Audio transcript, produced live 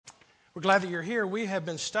We're glad that you're here. We have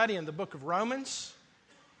been studying the book of Romans.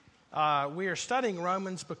 We are studying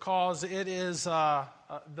Romans because it is the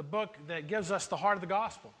book that gives us the heart of the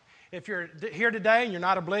gospel. If you're here today and you're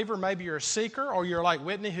not a believer, maybe you're a seeker, or you're like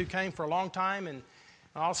Whitney who came for a long time and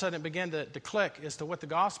all of a sudden it began to click as to what the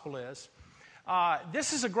gospel is.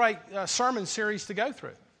 This is a great sermon series to go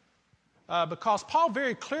through because Paul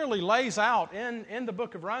very clearly lays out in the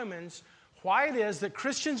book of Romans why it is that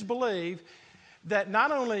Christians believe that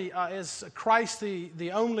not only is Christ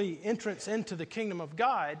the only entrance into the kingdom of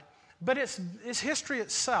God, but it's history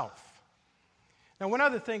itself. Now, one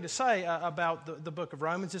other thing to say about the book of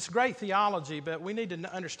Romans, it's great theology, but we need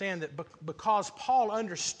to understand that because Paul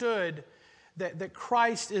understood that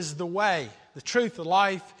Christ is the way, the truth, the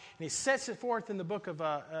life, and he sets it forth in the book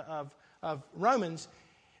of Romans,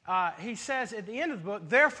 he says at the end of the book,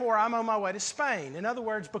 therefore I'm on my way to Spain. In other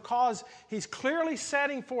words, because he's clearly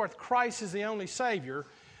setting forth Christ as the only Savior,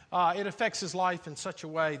 it affects his life in such a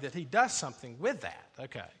way that he does something with that.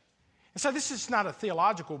 Okay. And so this is not a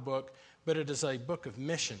theological book, but it is a book of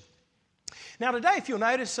mission. Now today, if you'll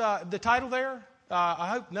notice the title there, I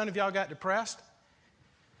hope none of y'all got depressed,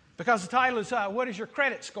 because the title is, what is your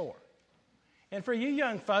credit score? And for you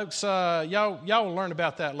young folks, y'all will learn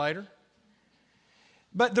about that later.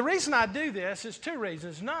 But the reason I do this is two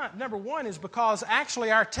reasons. Number one is because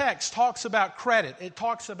actually our text talks about credit. It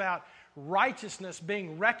talks about righteousness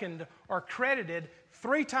being reckoned or credited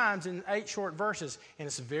 3 times in 8 short verses. And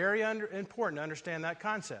it's very important to understand that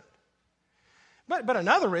concept. But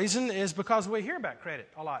another reason is because we hear about credit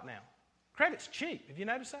a lot now. Credit's cheap. Have you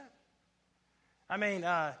noticed that? I mean,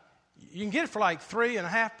 you can get it for like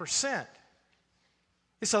 3.5%.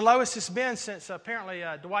 It's the lowest it's been since apparently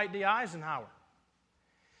Dwight D. Eisenhower.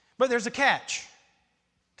 But there's a catch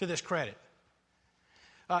to this credit.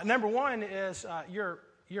 Number one is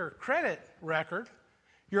your credit record,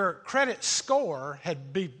 your credit score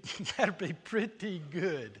had to be pretty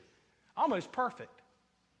good, almost perfect.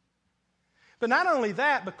 But not only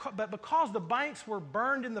that, but because the banks were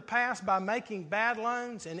burned in the past by making bad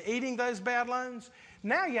loans and eating those bad loans,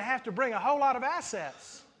 now you have to bring a whole lot of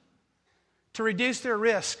assets to reduce their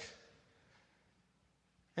risk.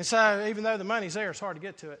 And so even though the money's there, it's hard to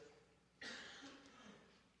get to it.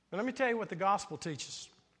 But let me tell you what the gospel teaches.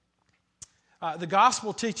 The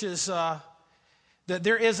gospel teaches that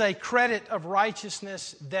there is a credit of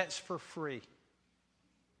righteousness that's for free.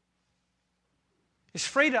 It's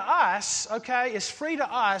free to us, okay? It's free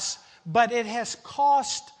to us, but it has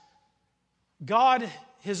cost God,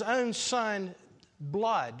 His own Son,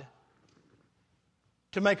 blood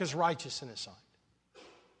to make us righteous in His sight.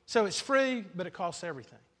 So it's free, but it costs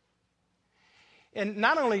everything. And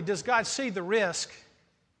not only does God see the risk,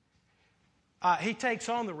 He takes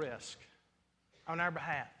on the risk on our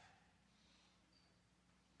behalf.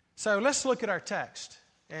 So let's look at our text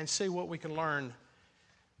and see what we can learn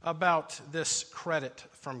about this credit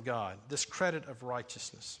from God, this credit of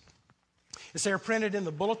righteousness. It's there printed in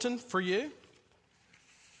the bulletin for you.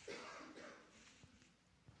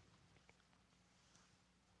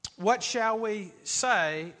 What shall we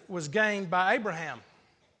say was gained by Abraham,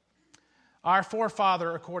 our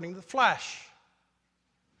forefather according to the flesh?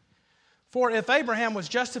 For if Abraham was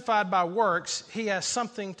justified by works, he has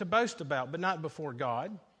something to boast about, but not before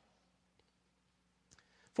God.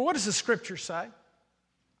 For what does the Scripture say?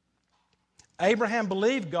 Abraham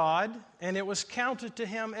believed God, and it was counted to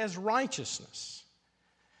him as righteousness.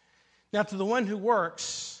 Now to the one who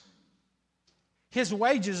works, his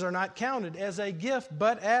wages are not counted as a gift,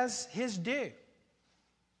 but as his due.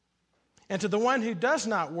 And to the one who does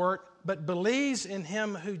not work, but believes in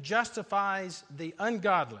him who justifies the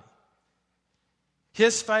ungodly,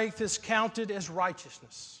 his faith is counted as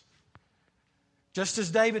righteousness. Just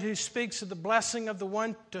as David, who speaks of the blessing of the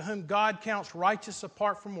one to whom God counts righteous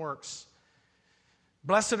apart from works,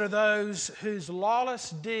 blessed are those whose lawless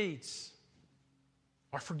deeds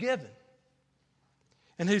are forgiven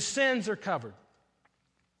and whose sins are covered.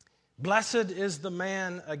 Blessed is the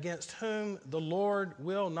man against whom the Lord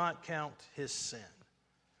will not count his sin.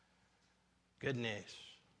 Good news.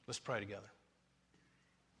 Let's pray together.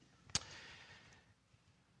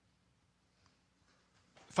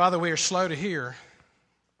 Father, we are slow to hear.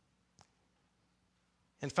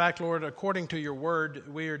 In fact, Lord, according to your word,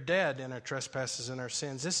 we are dead in our trespasses and our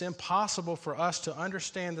sins. It's impossible for us to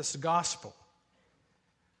understand this gospel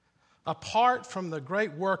apart from the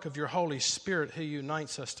great work of your Holy Spirit who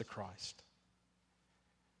unites us to Christ.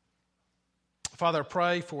 Father, I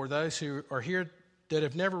pray for those who are here that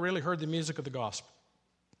have never really heard the music of the gospel,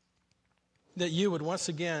 that you would once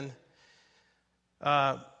again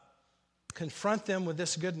confront them with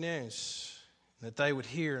this good news that they would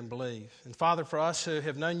hear and believe. And Father, for us who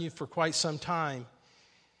have known you for quite some time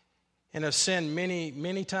and have sinned many,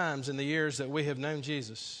 many times in the years that we have known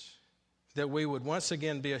Jesus, that we would once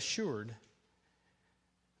again be assured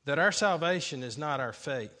that our salvation is not our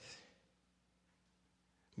faith,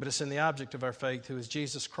 but it's in the object of our faith, who is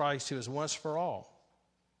Jesus Christ, who has once for all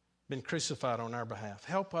been crucified on our behalf.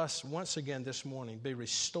 Help us once again this morning be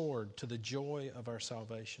restored to the joy of our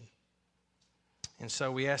salvation. And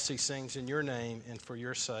so we ask these things in your name and for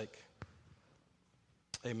your sake.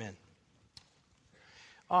 Amen.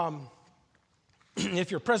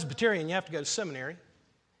 If you're a Presbyterian, you have to go to seminary.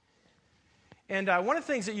 And one of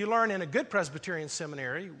the things that you learn in a good Presbyterian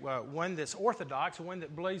seminary, one that's orthodox, one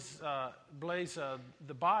that believes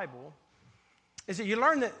the Bible, is that you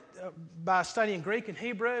learn that by studying Greek and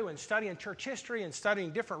Hebrew and studying church history and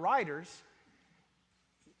studying different writers,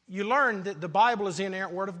 you learn that the Bible is the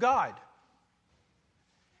inerrant Word of God.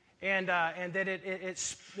 And that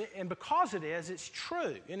it's because it is, it's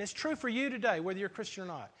true. And it's true for you today, whether you're a Christian or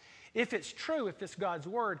not. If it's true, if it's God's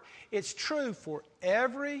Word, it's true for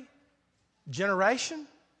every generation.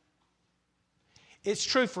 It's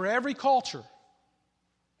true for every culture.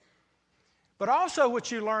 But also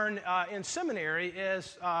what you learn in seminary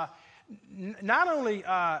is not only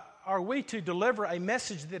are we to deliver a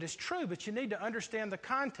message that is true, but you need to understand the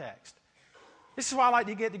context. This is why I like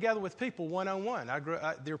to get together with people one-on-one.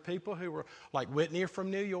 There are people who were like Whitney from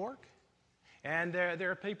New York. And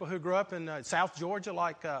there are people who grew up in South Georgia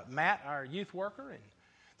like Matt, our youth worker. And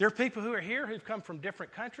there are people who are here who've come from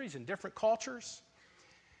different countries and different cultures.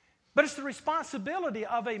 But it's the responsibility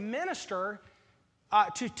of a minister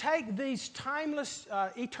to take these timeless,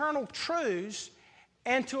 eternal truths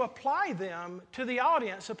and to apply them to the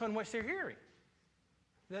audience upon which they're hearing.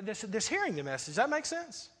 This hearing the message. Does that make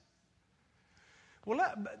sense? Well,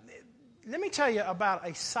 let me tell you about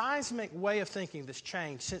a seismic way of thinking that's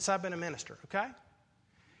changed since I've been a minister, okay?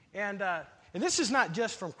 And this is not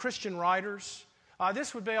just from Christian writers.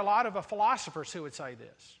 This would be a lot of philosophers who would say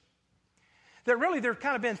this. That really there have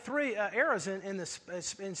kind of been three eras in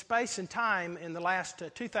space and time in the last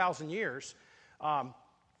 2,000 years,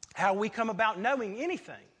 how we come about knowing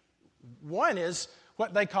anything. One is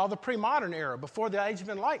what they call the pre-modern era, before the Age of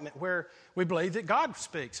Enlightenment, where we believe that God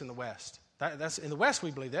speaks in the West. That's in the West we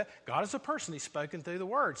believe that. God is a person. He's spoken through the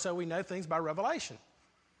Word, so we know things by revelation.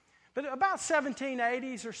 But about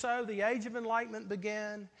 1780s or so, the Age of Enlightenment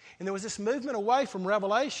began, and there was this movement away from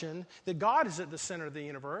revelation, that God is at the center of the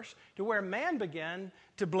universe, to where man began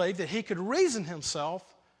to believe that he could reason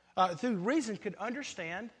himself, through reason could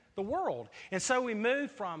understand the world. And so we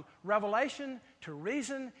moved from revelation to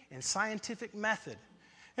reason and scientific method.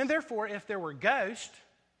 And therefore, if there were ghosts,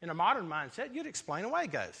 in a modern mindset, you'd explain away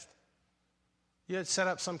ghosts. You'd set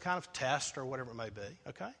up some kind of test or whatever it may be,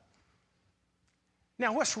 okay?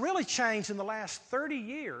 Now, what's really changed in the last 30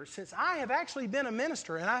 years, since I have actually been a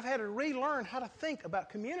minister and I've had to relearn how to think about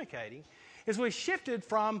communicating, is we shifted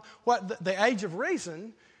from what the age of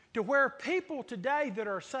reason to where people today that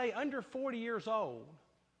are, say, under 40 years old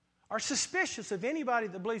are suspicious of anybody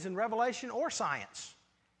that believes in revelation or science.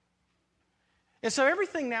 And so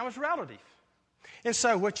everything now is relative. And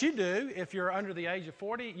so what you do, if you're under the age of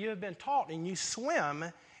 40, you have been taught and you swim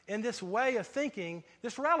in this way of thinking,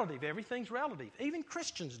 this relative. Everything's relative. Even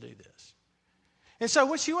Christians do this. And so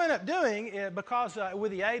what you end up doing, because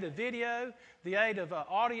with the aid of video, the aid of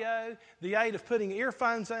audio, the aid of putting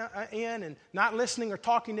earphones in and not listening or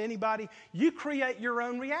talking to anybody, you create your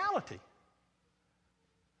own reality.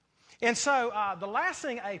 And so the last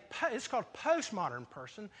thing, it's called postmodern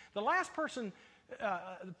person, the last person,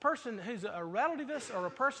 the person who's a relativist or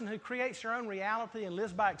a person who creates their own reality and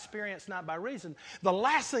lives by experience, not by reason, the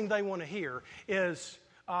last thing they want to hear is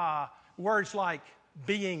words like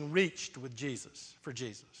being reached with Jesus, for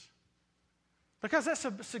Jesus. Because that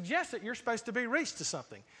suggests that you're supposed to be reached to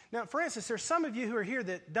something. Now, for instance, there's some of you who are here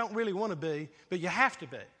that don't really want to be, but you have to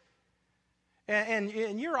be.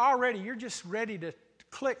 And you're just ready to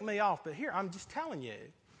click me off. But here, I'm just telling you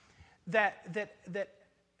that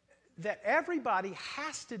everybody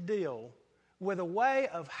has to deal with a way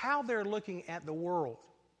of how they're looking at the world.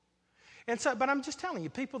 And so, but I'm just telling you,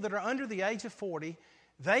 people that are under the age of 40,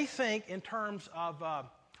 they think in terms of,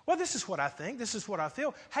 well, this is what I think, this is what I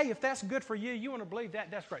feel. Hey, if that's good for you, you want to believe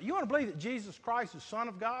that, that's great. You want to believe that Jesus Christ is Son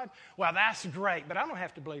of God? Well, that's great, but I don't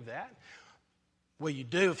have to believe that. Well, you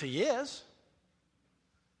do if he is.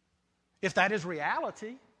 If that is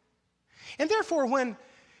reality. And therefore,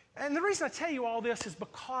 and the reason I tell you all this is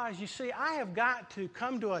because, you see, I have got to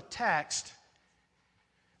come to a text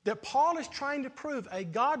that Paul is trying to prove a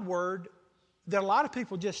God word that a lot of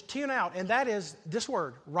people just tune out, and that is this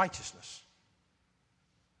word, righteousness.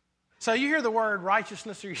 So you hear the word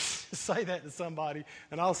righteousness, or you say that to somebody,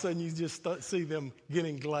 and all of a sudden you just see them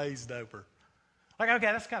getting glazed over. Like, okay,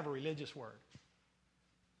 that's kind of a religious word.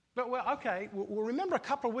 But, well, okay, well, remember a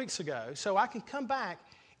couple of weeks ago, so I can come back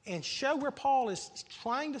and show where Paul is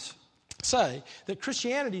trying to say that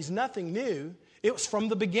Christianity is nothing new. It was from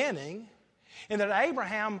the beginning, and that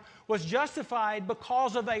Abraham was justified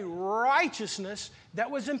because of a righteousness that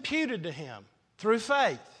was imputed to him through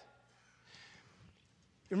faith.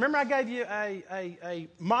 Remember I gave you a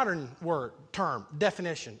modern term,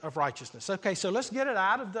 definition of righteousness. Okay, so let's get it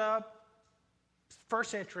out of the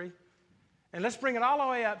first century, and let's bring it all the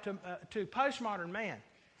way up to postmodern man.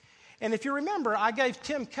 And if you remember, I gave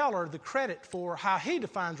Tim Keller the credit for how he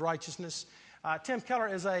defines righteousness. Tim Keller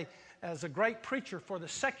is a great preacher for the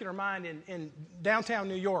secular mind in downtown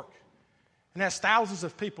New York, and has thousands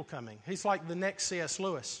of people coming. He's like the next C.S.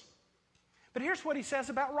 Lewis. But here's what he says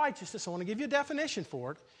about righteousness. I want to give you a definition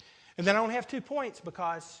for it. And then I only have 2 points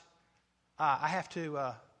because I have to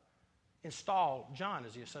install John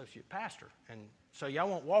as the associate pastor. And so y'all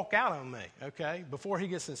won't walk out on me, okay, before he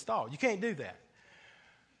gets installed. You can't do that.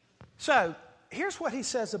 So here's what he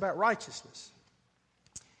says about righteousness.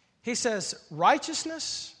 He says,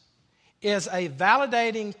 righteousness is a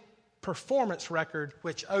validating performance record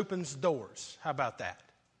which opens doors. How about that?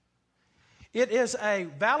 It is a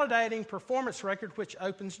validating performance record which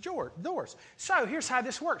opens doors. So here's how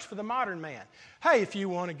this works for the modern man. Hey, if you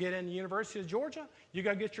want to get in the University of Georgia, you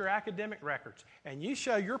go get your academic records, and you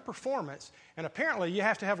show your performance, and apparently you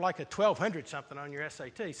have to have like a 1200 something on your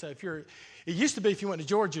SAT. So it used to be if you went to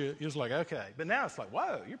Georgia, it was like, okay. But now it's like,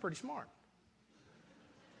 whoa, you're pretty smart.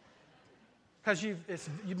 Because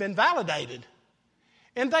you've been validated.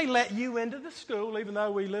 And they let you into the school, even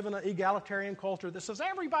though we live in an egalitarian culture that says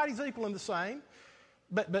everybody's equal and the same,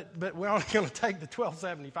 but we're only going to take the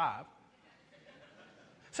 1275.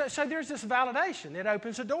 So there's this validation. It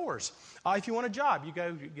opens the doors. If you want a job, you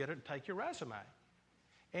go get it and take your resume.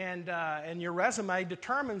 And your resume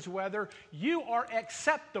determines whether you are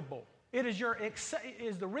acceptable. It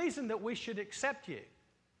is the reason that we should accept you.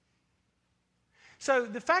 So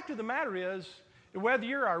the fact of the matter is, whether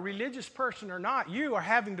you're a religious person or not, you are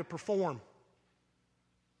having to perform.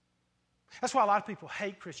 That's why a lot of people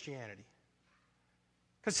hate Christianity.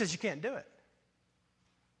 Because it says you can't do it.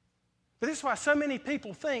 But this is why so many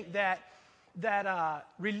people think that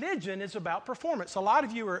religion is about performance. A lot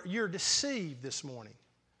of you you're deceived this morning.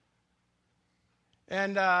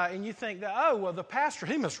 And you think that, oh, well, the pastor,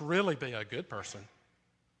 he must really be a good person.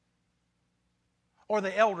 Or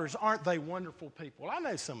the elders, aren't they wonderful people? Well, I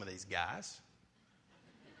know some of these guys.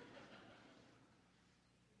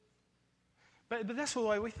 But that's the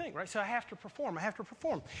way we think, right? So I have to perform.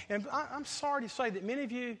 And I'm sorry to say that many of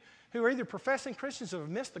you who are either professing Christians or have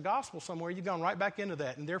missed the gospel somewhere, you've gone right back into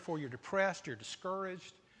that, and therefore you're depressed, you're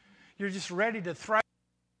discouraged, you're just ready to throw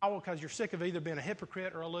the towel because you're sick of either being a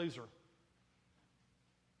hypocrite or a loser.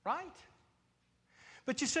 Right?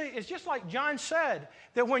 But you see, it's just like John said,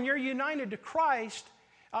 that when you're united to Christ,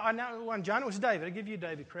 now when John, it was David, I give you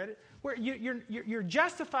David credit, where you're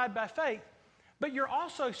justified by faith, but you're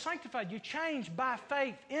also sanctified. You change by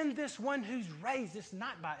faith in this one who's raised. It's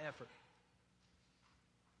not by effort.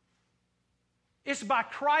 It's by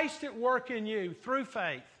Christ at work in you through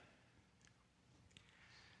faith.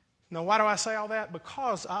 Now, why do I say all that?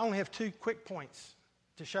 Because I only have 2 quick points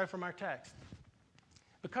to show from our text.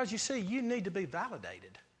 Because you see, you need to be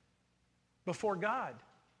validated before God.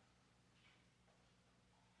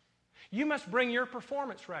 You must bring your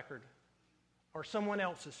performance record or someone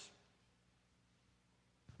else's.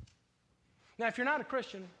 Now, if you're not a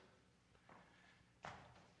Christian,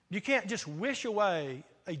 you can't just wish away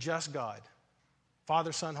a just God,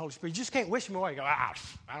 Father, Son, Holy Spirit. You just can't wish him away. You go, I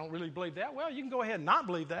don't really believe that. Well, you can go ahead and not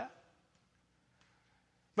believe that.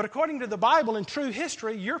 But according to the Bible and true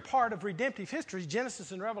history, you're part of redemptive history,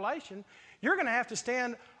 Genesis and Revelation. You're going to have to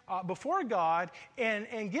stand before God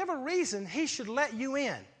and give a reason he should let you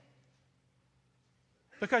in.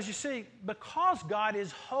 Because you see, because God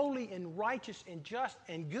is holy and righteous and just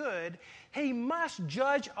and good, he must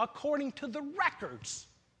judge according to the records.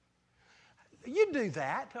 You do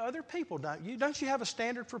that to other people, don't you? Don't you have a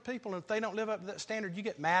standard for people, and if they don't live up to that standard, you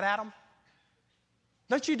get mad at them?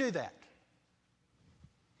 Don't you do that?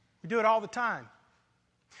 We do it all the time.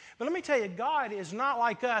 But let me tell you, God is not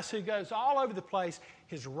like us who goes all over the place.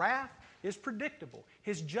 His wrath is predictable.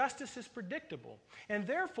 His justice is predictable. And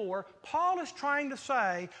therefore, Paul is trying to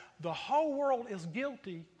say the whole world is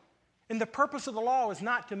guilty, and the purpose of the law is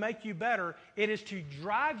not to make you better. It is to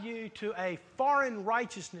drive you to a foreign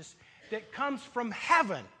righteousness that comes from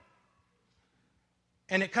heaven.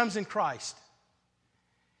 And it comes in Christ.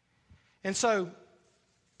 And so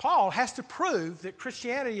Paul has to prove that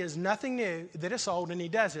Christianity is nothing new, that it's old, and he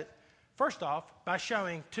does it, first off, by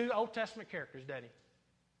showing two Old Testament characters, doesn't he?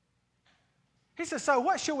 He says, so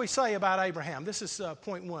what shall we say about Abraham? This is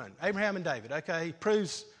point one, Abraham and David. Okay, he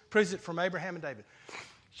proves it from Abraham and David.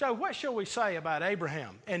 So what shall we say about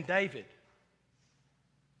Abraham and David?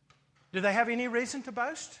 Do they have any reason to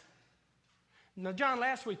boast? Now, John,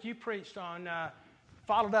 last week you preached on,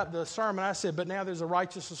 followed up the sermon. I said, but now there's a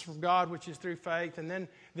righteousness from God, which is through faith. And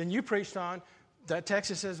then you preached on, that text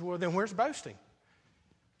that says, well, then where's boasting?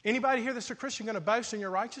 Anybody here that's a Christian going to boast in your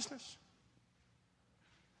righteousness?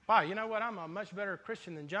 Wow, you know what? I'm a much better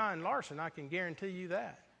Christian than John Larson. I can guarantee you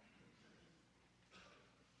that.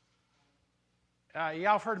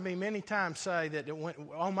 Y'all have heard me many times say that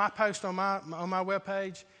on my post on my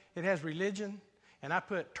webpage, it has religion, and I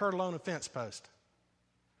put turtle on a fence post.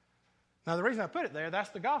 Now, the reason I put it there, that's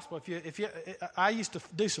the gospel. I used to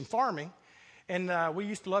do some farming, and we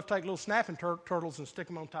used to love to take little snapping turtles and stick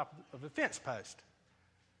them on top of a fence post.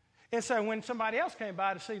 And so when somebody else came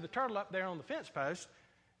by to see the turtle up there on the fence post,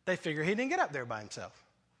 they figure he didn't get up there by himself.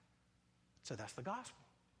 So that's the gospel.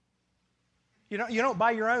 You don't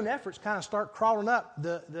by your own efforts kind of start crawling up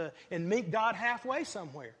and meet God halfway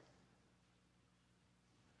somewhere.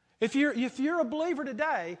 If you're a believer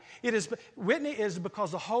today, Whitney, is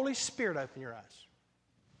because the Holy Spirit opened your eyes.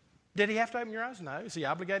 Did he have to open your eyes? No. Is he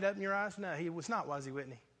obligated to open your eyes? No, he was not, was he,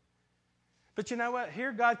 Whitney? But you know what?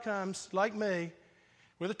 Here God comes, like me,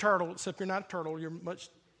 with a turtle, except you're not a turtle. You're much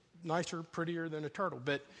nicer, prettier than a turtle.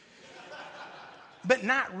 But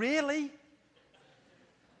not really.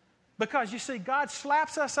 Because you see, God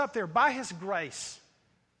slaps us up there by his grace.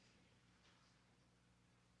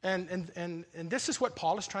 And this is what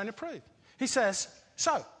Paul is trying to prove. He says,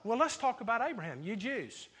 let's talk about Abraham. You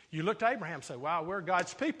Jews, you look to Abraham and say, wow, we're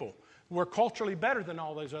God's people. We're culturally better than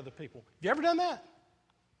all those other people. Have you ever done that?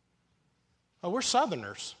 Oh, we're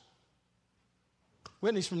Southerners.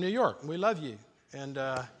 Whitney's from New York. We love you.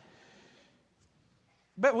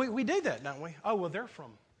 But we do that, don't we? Oh, well, they're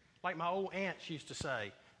from, like my old aunts used to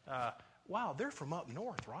say, wow, they're from up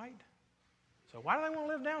north, right? So why do they want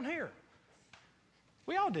to live down here?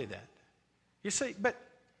 We all do that. You see, but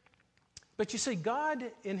you see, God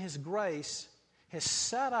in his grace has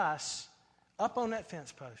set us up on that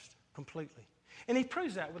fence post completely. And he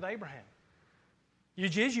proves that with Abraham. You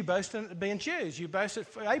Jews, you boast in being Jews. You boast that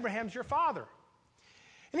Abraham's your father.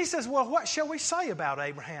 And he says, well, what shall we say about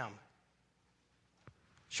Abraham?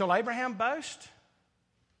 Shall Abraham boast?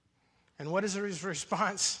 And what is his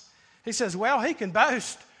response? He says, well, he can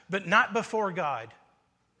boast, but not before God.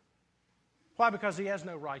 Why? Because he has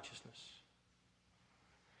no righteousness.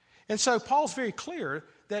 And so Paul's very clear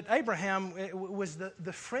that Abraham was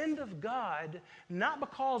the friend of God, not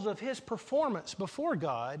because of his performance before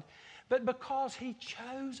God, but because he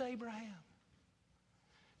chose Abraham.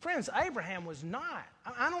 Friends, Abraham was not.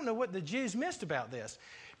 I don't know what the Jews missed about this.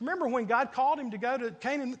 Remember when God called him to go to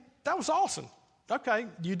Canaan? That was awesome. Okay,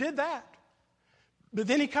 you did that. But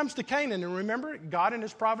then he comes to Canaan, and remember, God in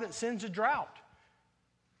his providence sends a drought.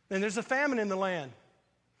 And there's a famine in the land.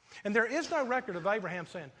 And there is no record of Abraham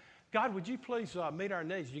saying, God, would you please meet our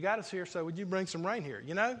needs? You got us here, so would you bring some rain here?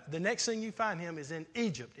 You know, the next thing you find him is in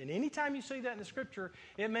Egypt. And anytime you see that in the Scripture,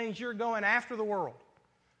 it means you're going after the world.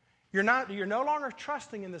 You're no longer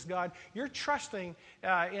trusting in this God. You're trusting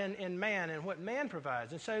in man and what man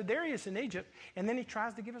provides. And so there he is in Egypt, and then he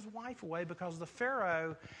tries to give his wife away because the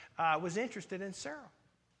Pharaoh was interested in Sarah.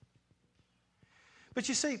 But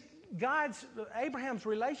you see, Abraham's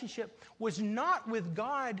relationship was not with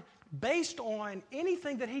God based on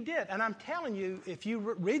anything that he did. And I'm telling you, if you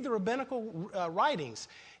read the rabbinical writings,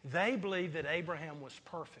 they believe that Abraham was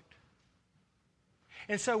perfect.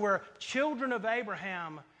 And so we're children of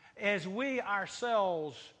Abraham as we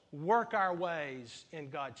ourselves work our ways in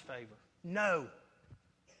God's favor. No.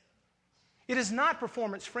 It is not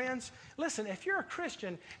performance, friends. Listen, if you're a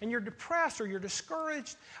Christian and you're depressed or you're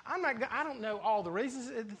discouraged, I don't know all the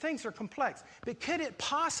reasons. Things are complex. But could it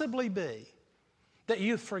possibly be that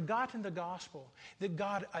you've forgotten the gospel, that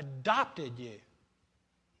God adopted you?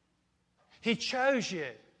 He chose you.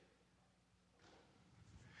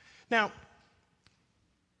 Now,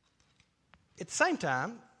 at the same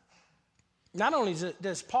time, not only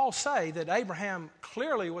does Paul say that Abraham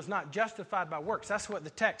clearly was not justified by works, that's what the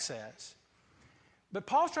text says. But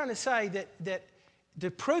Paul's trying to say that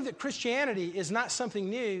to prove that Christianity is not something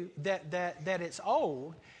new, that it's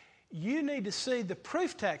old, you need to see the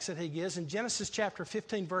proof text that he gives in Genesis chapter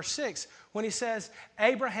 15, verse 6, when he says,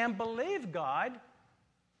 Abraham believed God,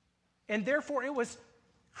 and therefore it was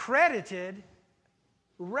credited,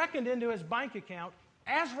 reckoned into his bank account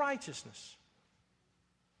as righteousness.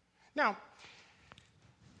 Now,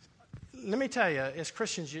 let me tell you, as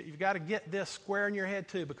Christians, you've got to get this square in your head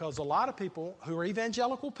too, because a lot of people who are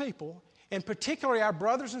evangelical people, and particularly our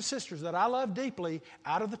brothers and sisters that I love deeply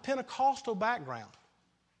out of the Pentecostal background,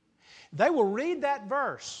 they will read that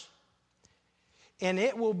verse, and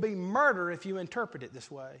it will be murder if you interpret it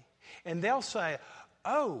this way. And they'll say,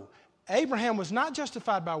 oh, Abraham was not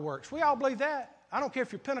justified by works. We all believe that. I don't care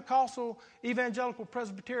if you're Pentecostal, evangelical,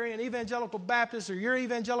 Presbyterian, evangelical Baptist, or you're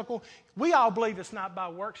evangelical. We all believe it's not by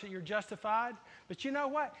works that you're justified. But you know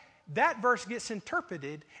what? That verse gets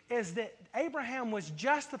interpreted as that Abraham was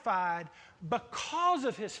justified because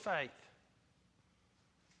of his faith.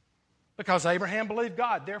 Because Abraham believed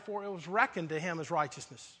God, therefore it was reckoned to him as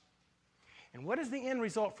righteousness. And what is the end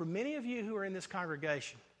result for many of you who are in this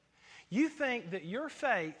congregation? You think that your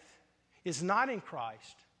faith is not in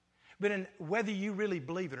Christ, but in whether you really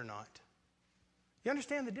believe it or not. You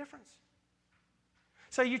understand the difference?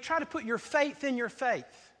 So you try to put your faith in your faith.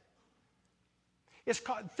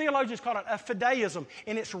 Theologians call it a fideism,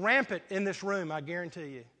 and it's rampant in this room, I guarantee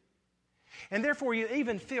you. And therefore you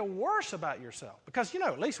even feel worse about yourself. Because,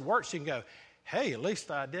 at least worse you can go, hey, at least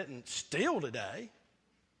I didn't steal today.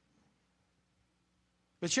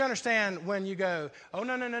 But you understand when you go, oh,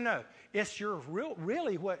 no. It's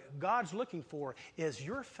really what God's looking for is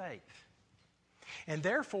your faith. And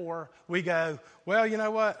therefore, we go, well, you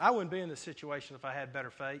know what? I wouldn't be in this situation if I had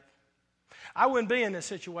better faith. I wouldn't be in this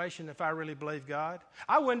situation if I really believed God.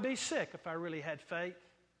 I wouldn't be sick if I really had faith.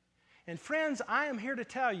 And friends, I am here to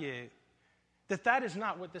tell you that is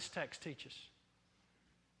not what this text teaches.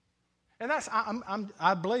 And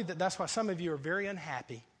I believe that's why some of you are very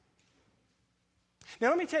unhappy. Now,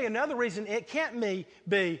 let me tell you another reason it can't be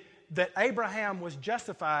that Abraham was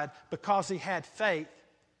justified because he had faith.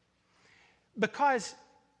 Because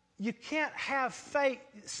you can't have faith.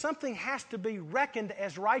 Something has to be reckoned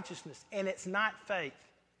as righteousness, and it's not faith.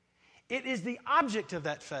 It is the object of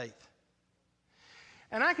that faith.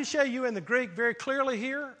 And I can show you in the Greek very clearly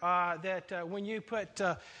here that when you put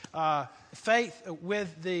faith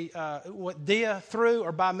with the dia through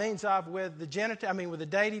or by means of with the genitive, with the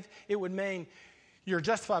dative, it would mean you're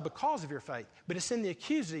justified because of your faith. But it's in the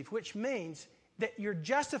accusative, which means that you're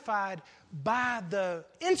justified by the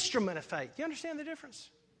instrument of faith. Do you understand the difference?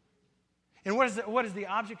 And what is the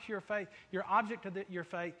object of your faith? Your object of your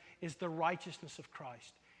faith is the righteousness of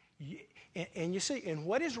Christ. And you see, and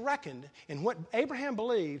what is reckoned, and what Abraham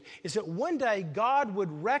believed, is that one day God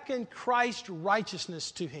would reckon Christ's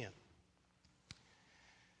righteousness to him.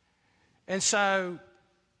 And so,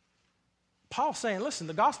 Paul's saying, listen,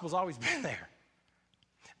 the gospel's always been there.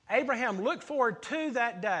 Abraham looked forward to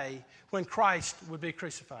that day when Christ would be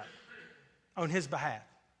crucified on his behalf.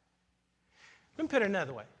 Let me put it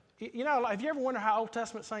another way. Have you ever wondered how Old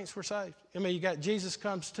Testament saints were saved? You got Jesus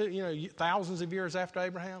comes to, thousands of years after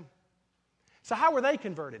Abraham. So how were they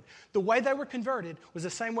converted? The way they were converted was the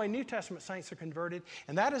same way New Testament saints are converted,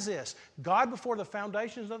 and that is this. God, before the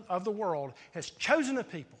foundations of the world, has chosen a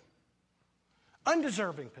people,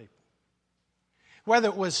 undeserving people. Whether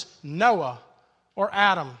it was Noah or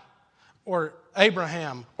Adam or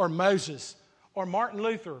Abraham or Moses or Martin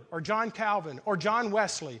Luther or John Calvin or John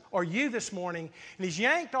Wesley or you this morning, and he's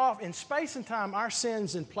yanked off in space and time our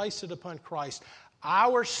sins and placed it upon Christ.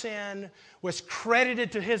 Our sin was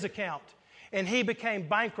credited to his account, and he became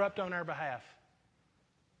bankrupt on our behalf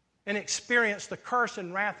and experienced the curse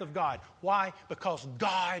and wrath of God. Why? Because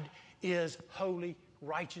God is holy,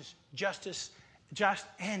 righteous, just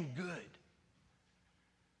and good.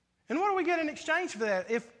 And what do we get in exchange for that?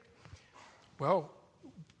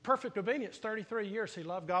 Perfect obedience, 33 years. He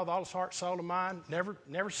loved God with all his heart, soul, and mind.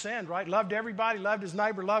 Never sinned, right? Loved everybody, loved his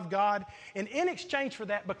neighbor, loved God. And in exchange for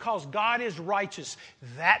that, because God is righteous,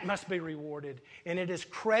 that must be rewarded. And it is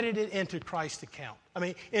credited into Christ's account.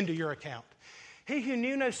 Into your account. He who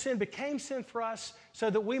knew no sin became sin for us so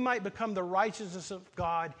that we might become the righteousness of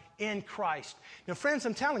God in Christ. Now, friends,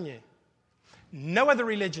 I'm telling you, no other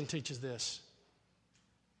religion teaches this.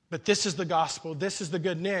 But this is the gospel. This is the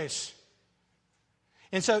good news.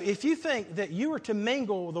 And so if you think that you are to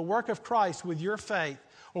mingle the work of Christ with your faith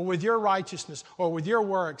or with your righteousness or with your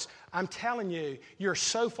works, I'm telling you, you're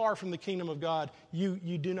so far from the kingdom of God, you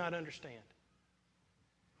do not understand.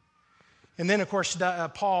 And then, of course,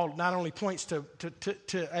 Paul not only points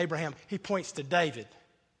to Abraham, he points to David.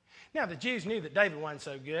 Now, the Jews knew that David wasn't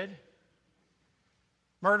so good.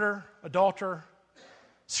 Murder, adulterer,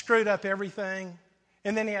 screwed up everything.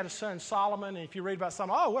 And then he had a son, Solomon. And if you read about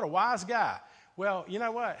Solomon, oh, what a wise guy. Well, you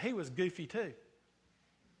know what? He was goofy too.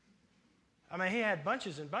 He had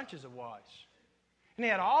bunches and bunches of wives. And he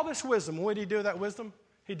had all this wisdom. What did he do with that wisdom?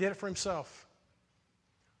 He did it for himself.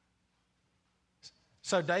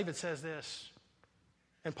 So David says this,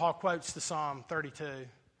 and Paul quotes the Psalm 32.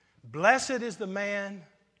 Blessed is the man,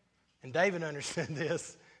 and David understood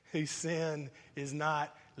this, whose sin is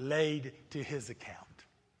not laid to his account.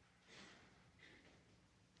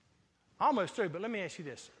 Almost through, but let me ask you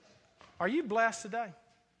this. Are you blessed today?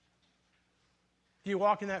 Do you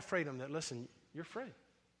walk in that freedom that, listen, you're free?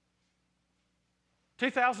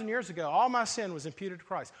 2,000 years ago, all my sin was imputed to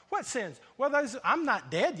Christ. What sins? Well, I'm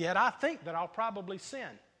not dead yet. I think that I'll probably sin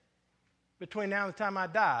between now and the time I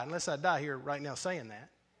die, unless I die here right now saying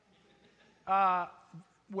that.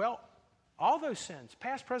 Well, all those sins,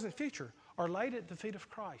 past, present, future, are laid at the feet of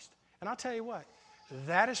Christ. And I'll tell you what,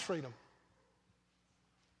 that is freedom.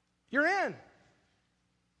 You're in.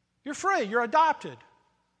 You're free. You're adopted.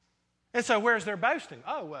 And so where's their boasting?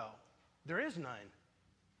 Oh, well, there is none.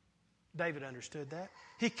 David understood that.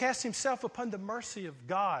 He cast himself upon the mercy of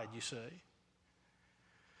God, you see.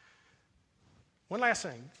 One last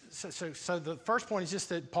thing. So the first point is just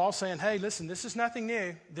that Paul's saying, hey, listen, this is nothing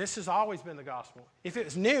new. This has always been the gospel. If it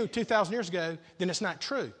was new 2,000 years ago, then it's not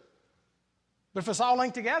true. But if it's all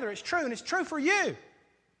linked together, it's true, and it's true for you.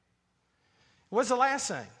 What's the last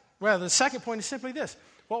thing? Well, the second point is simply this.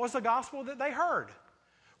 What was the gospel that they heard?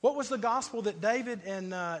 What was the gospel that David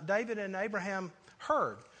and Abraham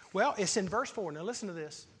heard? Well, it's in verse 4. Now listen to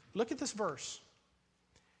this. Look at this verse.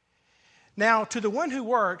 Now, to the one who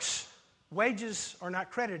works, wages are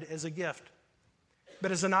not credited as a gift,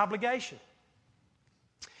 but as an obligation.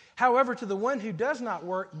 However, to the one who does not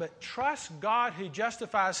work, but trusts God who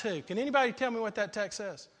justifies who? Can anybody tell me what that text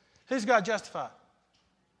says? Who's God justify?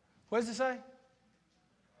 What does it say?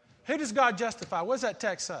 Who does God justify? What does that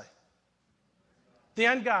text say? The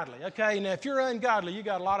ungodly. Okay, now if you're ungodly, you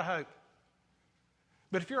got a lot of hope.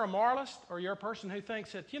 But if you're a moralist or you're a person who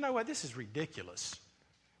thinks that, you know what, this is ridiculous,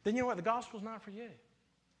 then you know what, the gospel's not for you.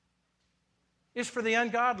 It's for the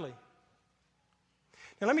ungodly.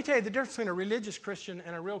 Now let me tell you the difference between a religious Christian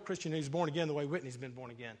and a real Christian who's born again the way Whitney's been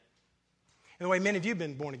born again. And the way many of you have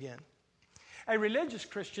been born again. A religious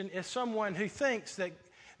Christian is someone who thinks that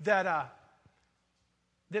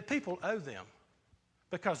people owe them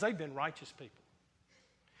because they've been righteous people.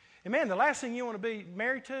 And man, the last thing you want to be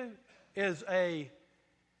married to is a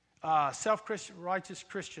self-righteous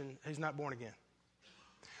Christian who's not born again.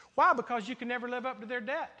 Why? Because you can never live up to their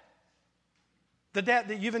debt. The debt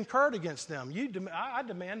that you've incurred against them. I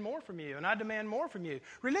demand more from you, and I demand more from you.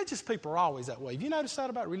 Religious people are always that way. Have you noticed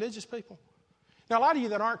that about religious people? Now, a lot of you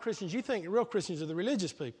that aren't Christians, you think real Christians are the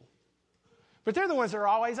religious people. But they're the ones that are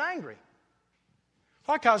always angry.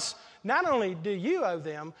 Why? Because not only do you owe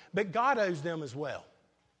them, but God owes them as well.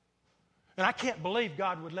 And I can't believe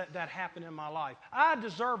God would let that happen in my life. I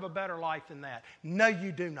deserve a better life than that. No,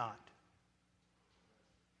 you do not.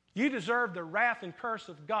 You deserve the wrath and curse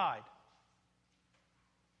of God.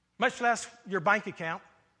 Much less your bank account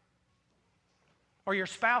or your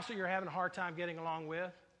spouse that you're having a hard time getting along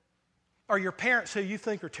with or your parents who you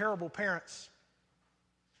think are terrible parents.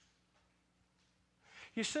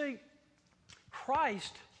 You see,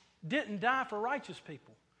 Christ didn't die for righteous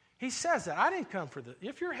people. He says that. I didn't come for this.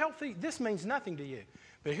 If you're healthy, this means nothing to you.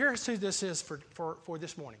 But here's who this is for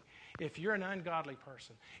this morning. If you're an ungodly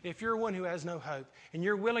person, if you're one who has no hope, and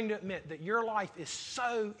you're willing to admit that your life is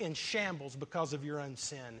so in shambles because of your own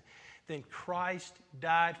sin, then Christ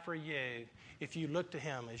died for you if you look to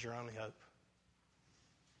Him as your only hope.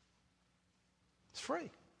 It's free.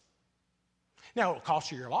 Now, it'll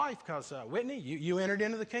cost you your life because, Whitney, you entered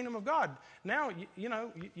into the kingdom of God. Now, you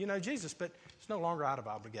know Jesus, but it's no longer out of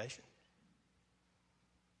obligation.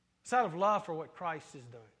 It's out of love for what Christ is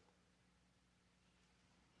doing.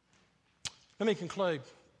 Let me conclude.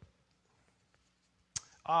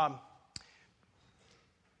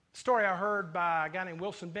 Story I heard by a guy named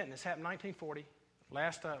Wilson Benton. This happened in 1940.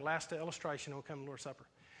 Last illustration, we'll come to Lord's Supper.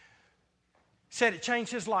 Said it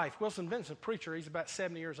changed his life. Wilson Benton's a preacher. He's about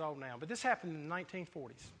 70 years old now. But this happened in the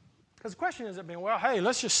 1940s. Because the question is, well, hey,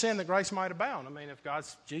 let's just sin that grace might abound. I mean, if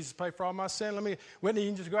Jesus paid for all my sin, Whitney, you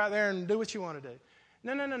can just go out there and do what you want to do.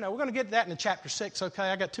 No. We're going to get to that in chapter 6, okay?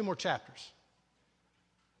 I got 2 more chapters.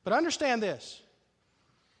 But understand this,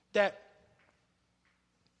 that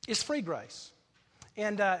it's free grace.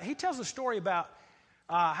 And he tells a story about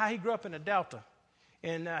how he grew up in the Delta.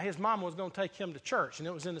 And his mom was going to take him to church. And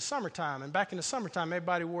it was in the summertime. And back in the summertime,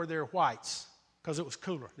 everybody wore their whites because it was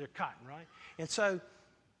cooler. They're cotton, right? And so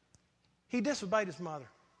he disobeyed his mother.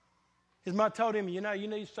 His mother told him, you need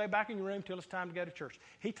to stay back in your room until it's time to go to church.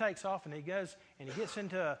 He takes off and he goes and he gets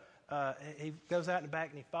he goes out in the back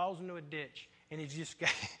and he falls into a ditch. And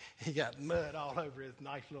he got mud all over his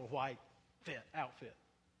nice little white outfit.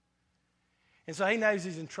 And so he knows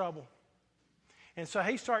he's in trouble. And so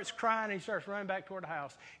he starts crying, and he starts running back toward the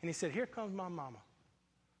house. And he said, here comes my mama.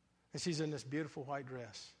 And she's in this beautiful white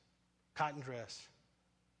dress, cotton dress.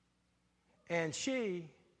 And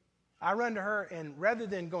I run to her, and rather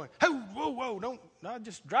than going, whoa, don't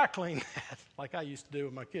just dry clean that, like I used to do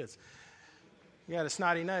with my kids. You got a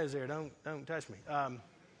snotty nose there, don't touch me.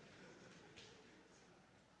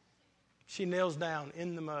 She kneels down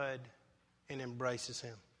in the mud and embraces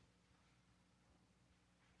him.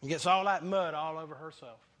 And gets all that mud all over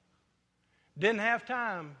herself. Didn't have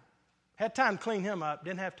time. Had time to clean him up.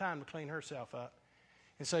 Didn't have time to clean herself up.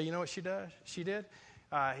 And so you know what she did? She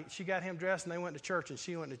got him dressed, and they went to church, and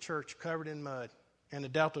she went to church covered in mud in the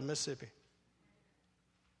Delta of Mississippi.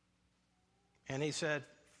 And he said,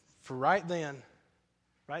 for right then,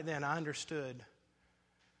 I understood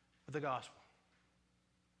the gospel.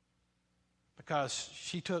 Because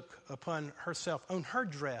she took upon herself, on her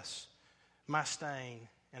dress, my stain,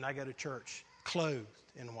 and I go to church clothed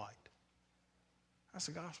in white. That's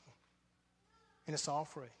the gospel. And it's all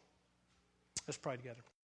free. Let's pray together.